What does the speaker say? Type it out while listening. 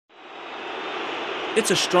It's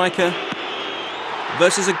a striker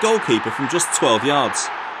versus a goalkeeper from just 12 yards.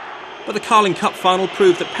 But the Carling Cup final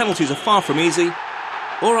proved that penalties are far from easy.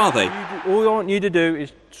 Or are they? All I want you to do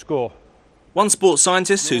is score. One sports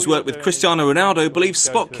scientist who's worked with Cristiano Ronaldo believes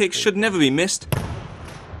spot kicks should never be missed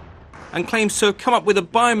and claims to have come up with a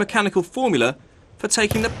biomechanical formula for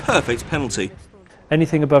taking the perfect penalty.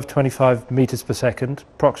 Anything above 25 metres per second,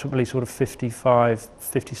 approximately sort of 55,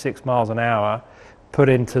 56 miles an hour, put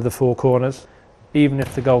into the four corners. Even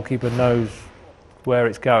if the goalkeeper knows where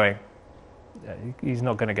it's going, he's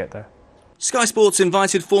not going to get there. Sky Sports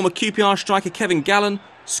invited former QPR striker Kevin Gallen,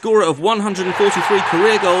 scorer of 143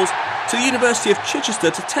 career goals, to the University of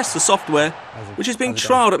Chichester to test the software, which is being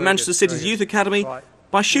trialled at Manchester City's Youth Academy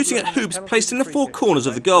by shooting at hoops placed in the four corners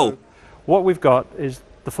of the goal. What we've got is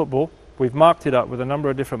the football. We've marked it up with a number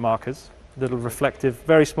of different markers, little reflective,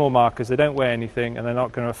 very small markers. They don't weigh anything and they're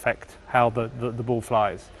not going to affect how the ball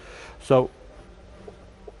flies. So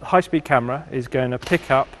the high-speed camera is going to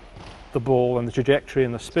pick up the ball and the trajectory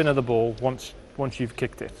and the spin of the ball once you've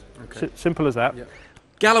kicked it. Okay. Simple as that. Yep.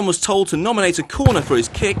 Gallen was told to nominate a corner for his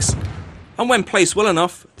kicks, and when placed well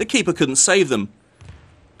enough, the keeper couldn't save them.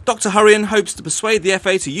 Dr. Hurrian hopes to persuade the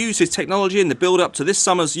FA to use his technology in the build-up to this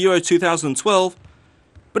summer's Euro 2012,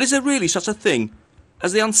 but is there really such a thing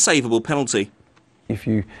as the unsavable penalty? If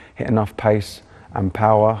you hit enough pace and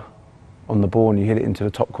power on the ball and you hit it into the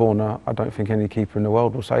top corner, I don't think any keeper in the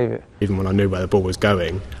world will save it. Even when I knew where the ball was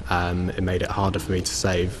going, it made it harder for me to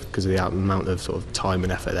save because of the amount of sort of time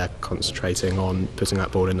and effort they're concentrating on putting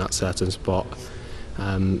that ball in that certain spot.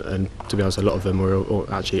 And to be honest, a lot of them were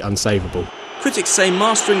actually unsavable. Critics say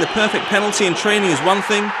mastering the perfect penalty in training is one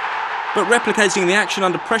thing, but replicating the action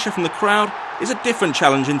under pressure from the crowd is a different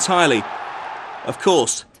challenge entirely. Of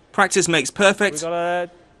course, practice makes perfect, but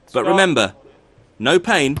remember, no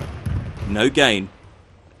pain, no gain.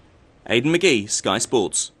 Aidan McGee, Sky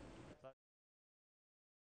Sports.